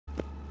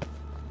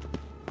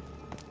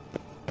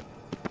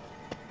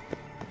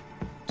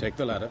Take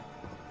the ladder.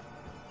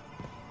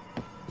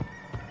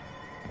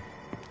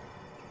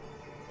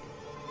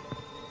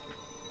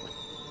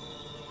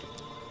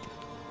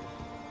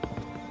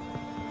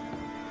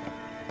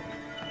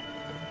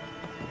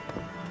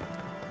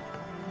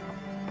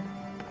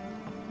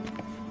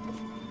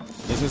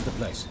 This is the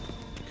place.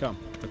 Come,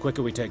 the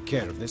quicker we take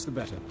care of this, the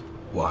better.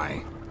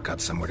 Why?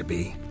 Got somewhere to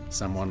be?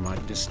 Someone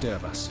might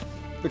disturb us.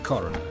 The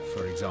coroner,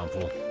 for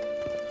example.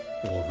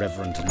 Or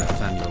Reverend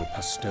Nathaniel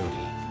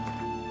Pastodi.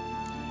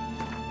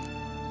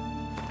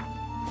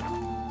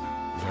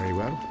 Very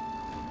well.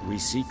 We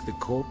seek the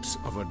corpse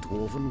of a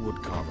dwarven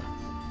woodcarver.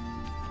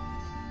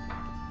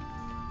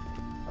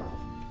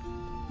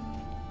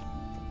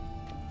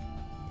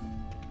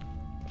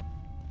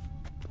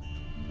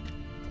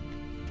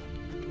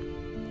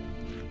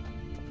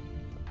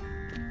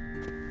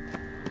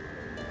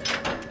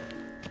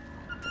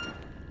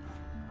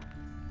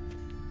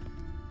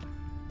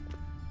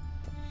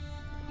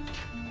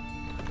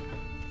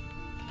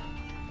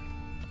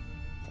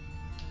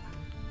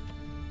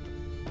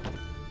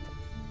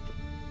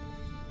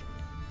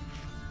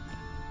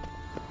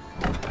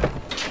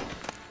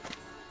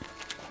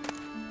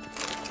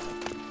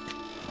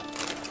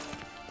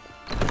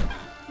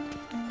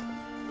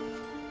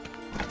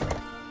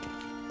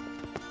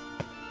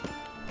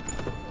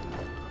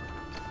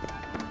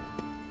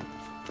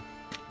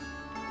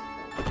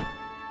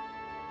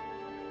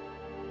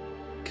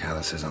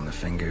 Calluses on the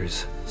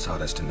fingers,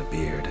 sawdust in the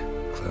beard,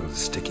 clothes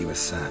sticky with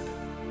sap.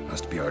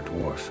 Must be our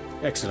dwarf.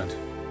 Excellent.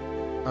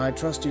 I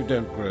trust you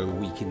don't grow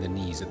weak in the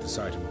knees at the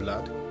sight of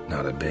blood.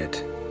 Not a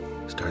bit.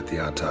 Start the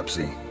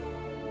autopsy.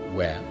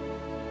 Where?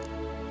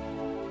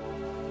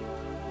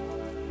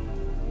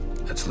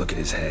 Let's look at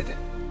his head.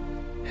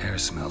 Hair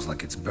smells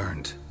like it's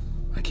burnt,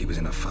 like he was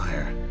in a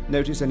fire.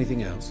 Notice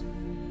anything else?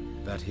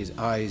 That his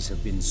eyes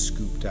have been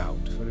scooped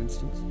out, for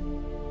instance?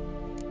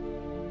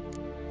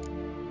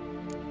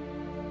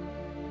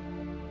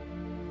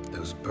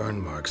 Those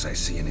burn marks I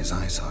see in his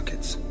eye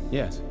sockets.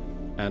 Yes,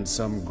 and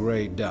some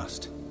grey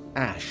dust.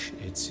 Ash,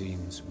 it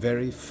seems.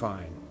 Very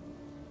fine.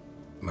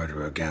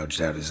 Murderer gouged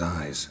out his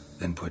eyes,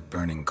 then put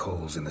burning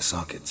coals in the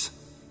sockets.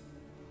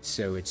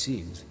 So it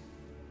seems.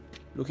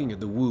 Looking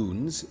at the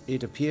wounds,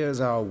 it appears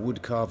our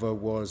woodcarver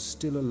was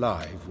still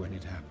alive when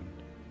it happened.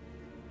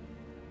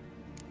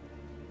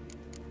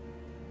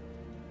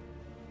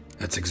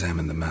 Let's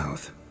examine the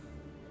mouth.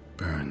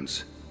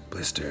 Burns,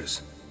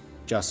 blisters.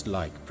 Just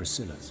like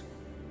Priscilla's.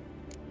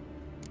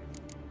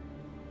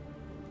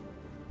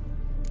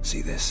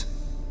 See this?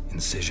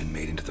 Incision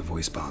made into the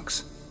voice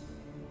box.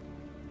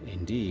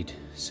 Indeed,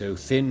 so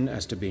thin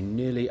as to be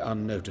nearly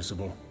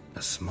unnoticeable.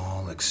 A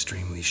small,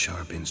 extremely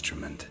sharp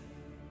instrument.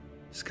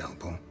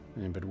 Scalpel.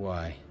 But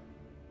why?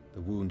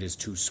 The wound is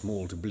too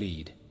small to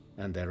bleed,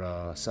 and there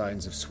are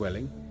signs of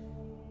swelling.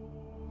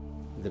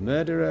 The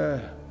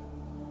murderer...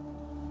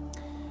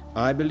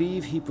 I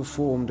believe he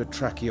performed a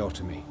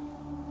tracheotomy,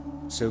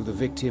 so the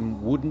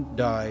victim wouldn't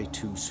die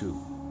too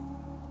soon.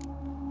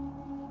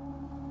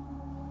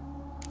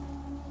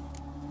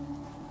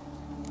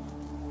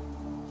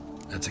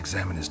 Let's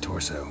examine his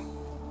torso.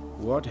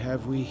 What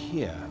have we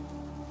here?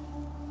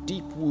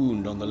 Deep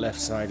wound on the left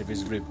side of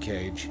his rib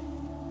cage,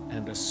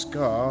 and a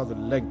scar the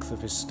length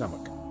of his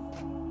stomach.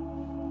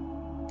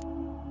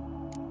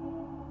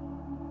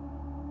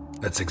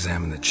 Let's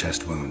examine the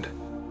chest wound.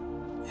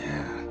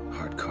 Yeah,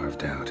 heart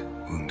carved out,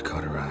 wound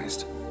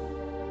cauterized.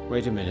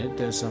 Wait a minute,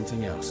 there's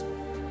something else.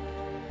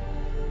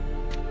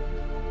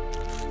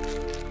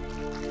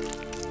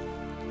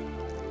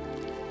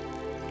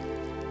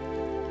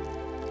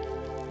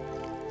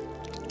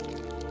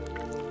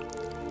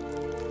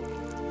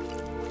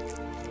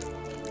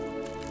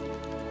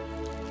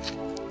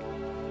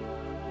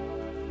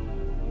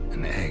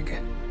 An egg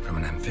from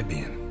an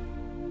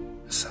amphibian.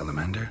 A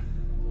salamander?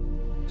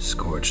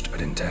 Scorched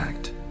but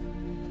intact.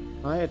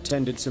 I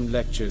attended some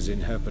lectures in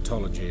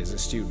herpetology as a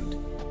student.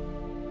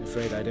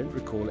 Afraid I don't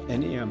recall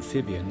any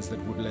amphibians that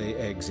would lay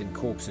eggs in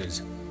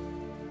corpses.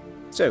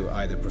 So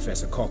either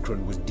Professor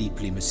Cochrane was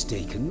deeply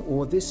mistaken,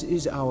 or this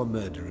is our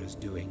murderer's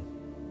doing.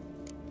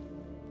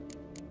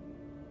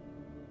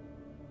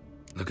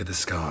 Look at the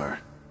scar.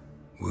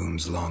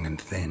 Wounds long and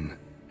thin,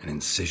 an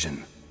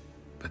incision.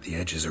 But the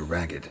edges are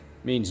ragged.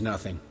 Means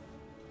nothing.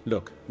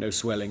 Look, no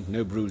swelling,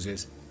 no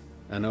bruises.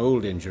 An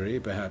old injury,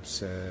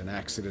 perhaps an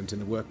accident in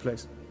the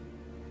workplace.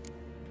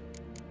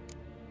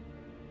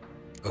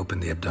 Open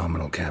the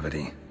abdominal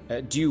cavity.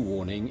 Due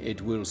warning,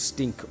 it will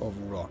stink of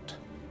rot.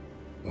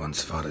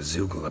 Once fought a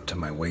Zoogle up to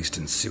my waist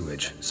in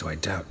sewage, so I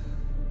doubt...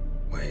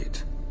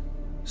 Wait.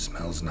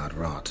 Smells not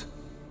rot.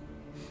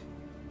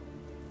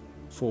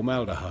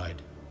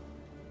 Formaldehyde.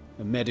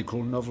 A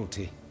medical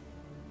novelty.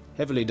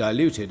 Heavily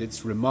diluted,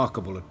 it's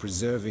remarkable at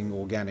preserving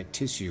organic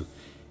tissue.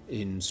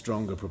 In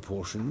stronger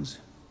proportions,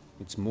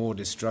 it's more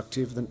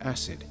destructive than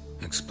acid.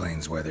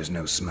 Explains why there's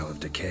no smell of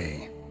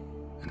decay,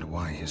 and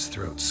why his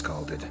throat's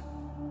scalded.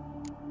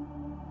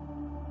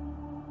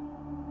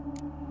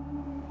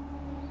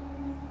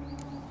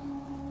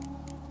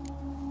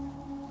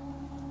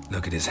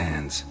 Look at his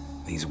hands,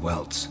 these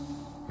welts.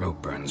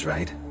 Rope burns,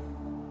 right?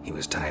 He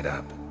was tied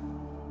up.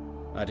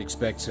 I'd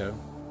expect so.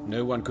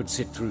 No one could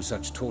sit through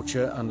such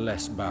torture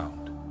unless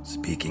bound.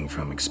 Speaking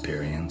from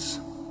experience?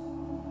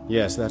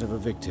 Yes, that of a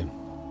victim.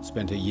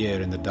 Spent a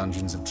year in the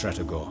dungeons of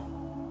Tretogor.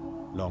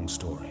 Long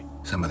story.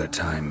 Some other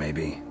time,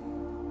 maybe.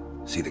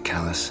 See the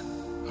callus?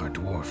 Our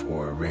dwarf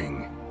wore a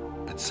ring,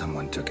 but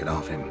someone took it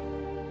off him.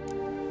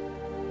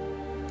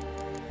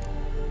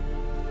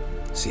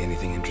 See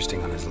anything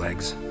interesting on his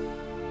legs?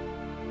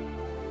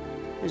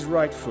 His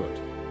right foot.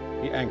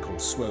 The ankle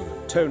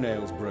swollen,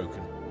 toenails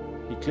broken.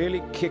 He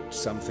clearly kicked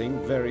something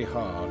very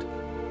hard,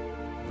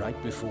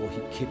 right before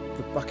he kicked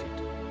the bucket.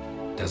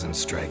 Doesn't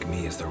strike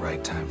me as the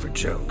right time for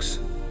jokes.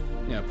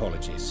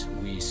 Apologies.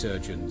 We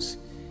surgeons,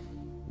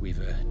 we've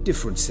a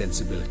different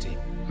sensibility.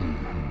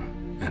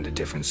 And a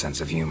different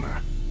sense of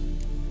humor.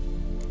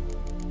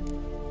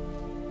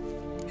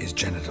 His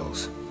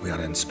genitals, we ought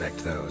to inspect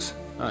those.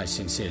 I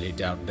sincerely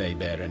doubt they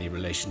bear any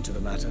relation to the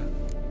matter.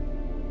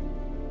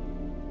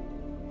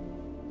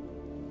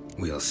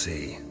 We'll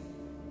see.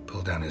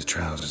 Pull down his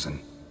trousers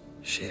and...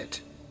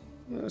 shit.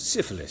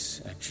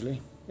 Syphilis,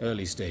 actually.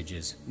 Early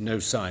stages. No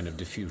sign of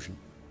diffusion.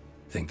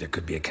 Think there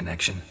could be a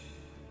connection?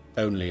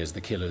 Only as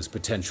the killer's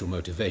potential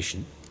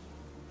motivation.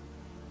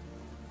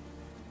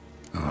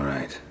 All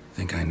right.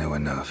 Think I know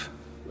enough.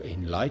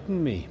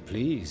 Enlighten me,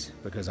 please,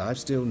 because I've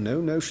still no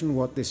notion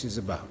what this is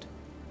about.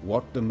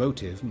 What the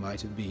motive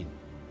might have been.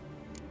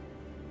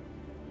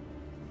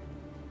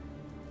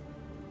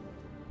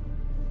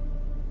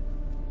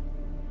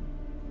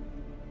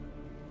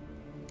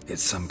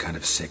 It's some kind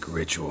of sick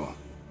ritual.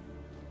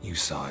 You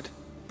saw it.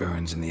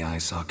 Burns in the eye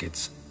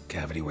sockets,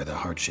 cavity where the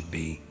heart should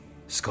be,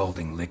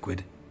 scalding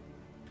liquid,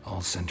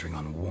 all centering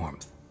on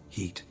warmth,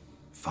 heat,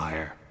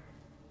 fire.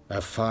 A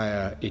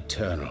fire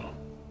eternal.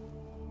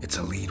 It's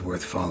a lead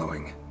worth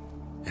following.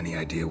 Any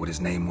idea what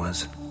his name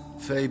was?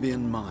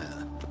 Fabian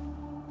Meyer.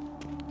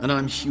 And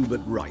I'm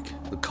Hubert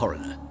Reich, the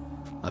coroner.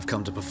 I've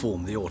come to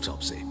perform the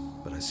autopsy,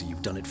 but I see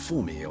you've done it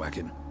for me,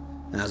 Joachim.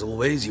 As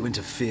always, you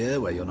interfere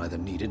where you're neither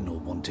needed nor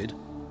wanted.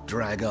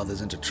 Drag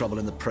others into trouble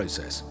in the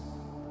process.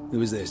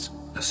 Who is this?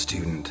 A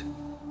student.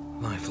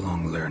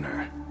 Lifelong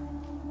learner.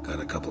 Got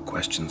a couple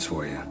questions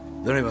for you.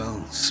 Very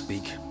well,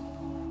 speak.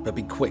 But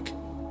be quick.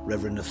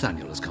 Reverend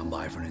Nathaniel has come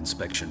by for an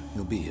inspection.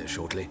 He'll be here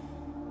shortly.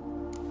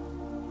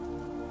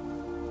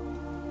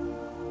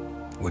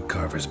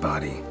 Woodcarver's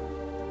body.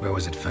 Where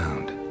was it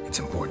found? It's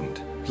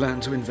important. Plan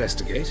to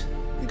investigate?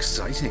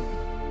 Exciting.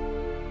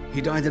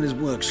 He died in his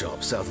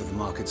workshop south of the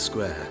market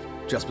square,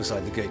 just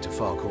beside the gate to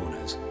Far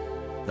Corners.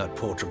 That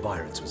poor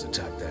Trebirans was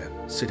attacked there.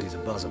 City's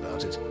abuzz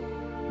about it.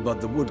 But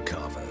the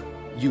woodcarver,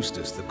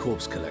 Eustace the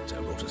corpse collector,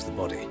 brought us the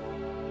body.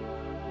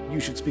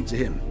 You should speak to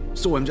him.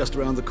 Saw him just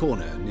around the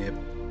corner near...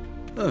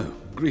 Oh,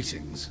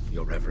 greetings,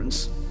 your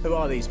reverence. Who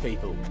are these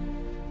people?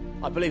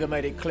 I believe I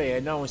made it clear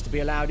no one's to be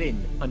allowed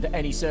in under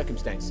any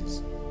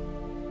circumstances.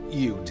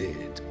 You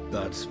did,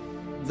 but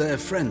they're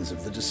friends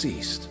of the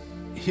deceased.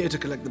 Here to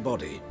collect the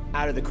body.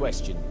 Out of the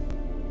question.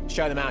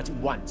 Show them out at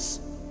once.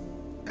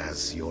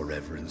 As your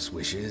reverence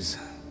wishes.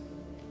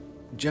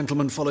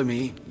 Gentlemen, follow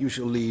me. You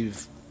shall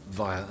leave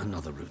via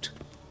another route.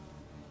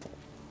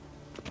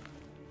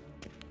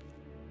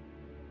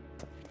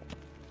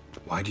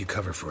 Why'd you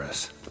cover for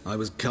us? I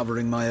was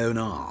covering my own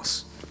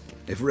arse.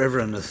 If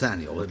Reverend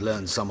Nathaniel had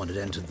learned someone had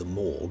entered the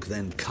morgue,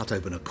 then cut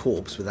open a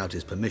corpse without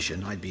his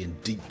permission, I'd be in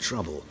deep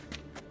trouble.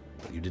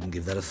 You didn't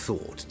give that a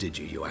thought, did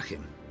you,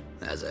 Joachim?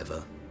 As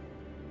ever.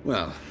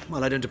 Well,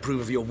 while I don't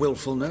approve of your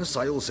willfulness,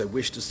 I also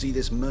wish to see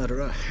this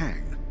murderer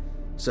hang.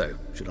 So,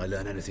 should I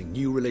learn anything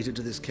new related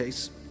to this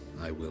case,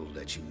 I will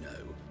let you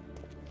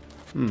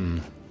know.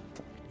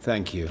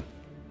 Thank you.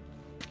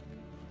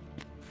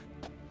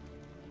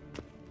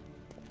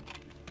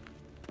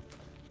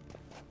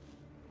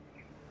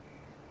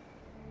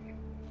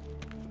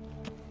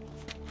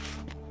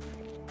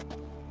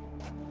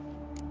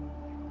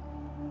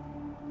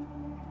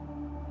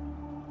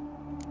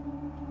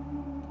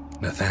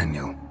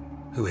 Nathaniel.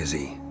 Who is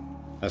he?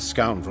 A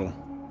scoundrel.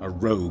 A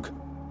rogue.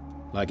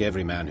 Like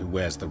every man who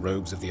wears the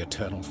robes of the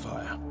Eternal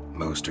Fire.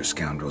 Most are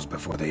scoundrels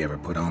before they ever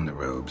put on the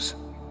robes.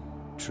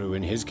 True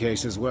in his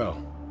case as well.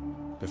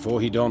 Before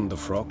he donned the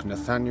frock,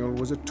 Nathaniel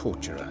was a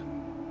torturer.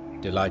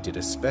 Delighted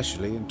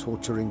especially in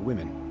torturing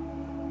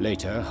women.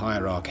 Later,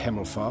 Hierarch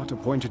Hemmelfart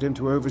appointed him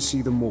to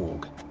oversee the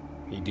morgue.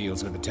 He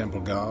deals with the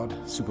temple guard,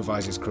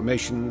 supervises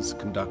cremations,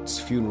 conducts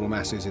funeral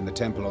masses in the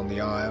temple on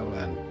the Isle,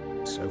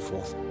 and so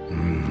forth.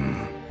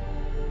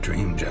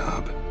 Dream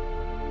job.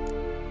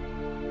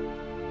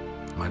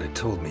 Might have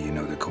told me you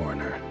know the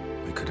coroner.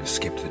 We could have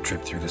skipped the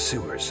trip through the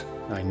sewers.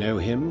 I know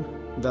him,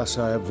 thus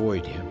I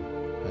avoid him.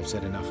 I've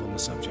said enough on the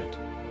subject.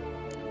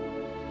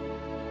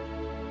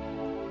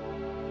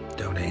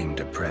 Don't aim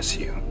to press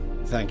you.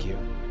 Thank you.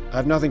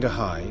 I've nothing to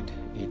hide.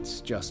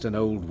 It's just an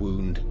old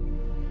wound,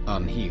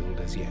 unhealed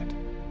as yet.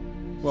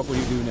 What will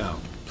you do now?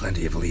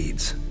 Plenty of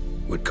leads.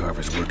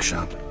 Woodcarver's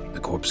workshop, the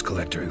corpse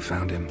collector who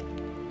found him,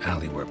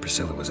 alley where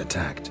Priscilla was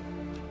attacked.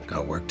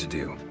 Got work to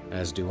do.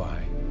 As do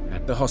I.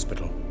 At the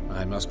hospital.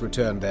 I must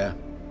return there.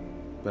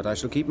 but I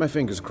shall keep my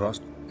fingers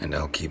crossed. And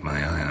I'll keep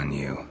my eye on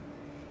you.